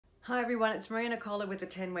Hi everyone, it's Nicola with the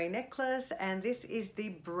 10-way necklace, and this is the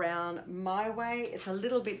brown My Way. It's a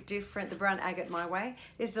little bit different, the brown agate My Way.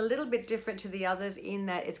 It's a little bit different to the others in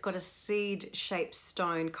that it's got a seed-shaped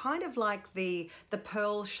stone, kind of like the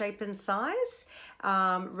pearl shape and size,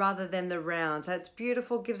 rather than the round. So it's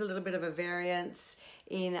beautiful, gives a little bit of a variance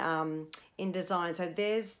in design. So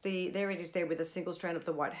there it is there with a single strand of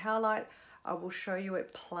the white howlite. I will show you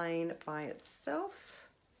it plain by itself.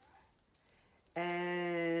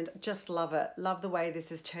 And just love it. Love the way this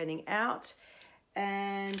is turning out.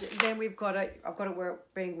 And then I've got it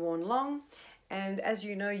being worn long. And as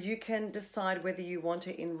you know, you can decide whether you want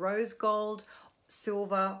it in rose gold,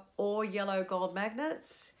 silver, or yellow gold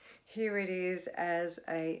magnets. Here it is as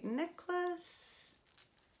a necklace.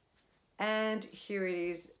 And here it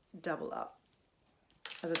is double up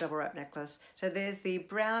as a double wrap necklace. So there's the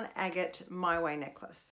brown agate My Way necklace.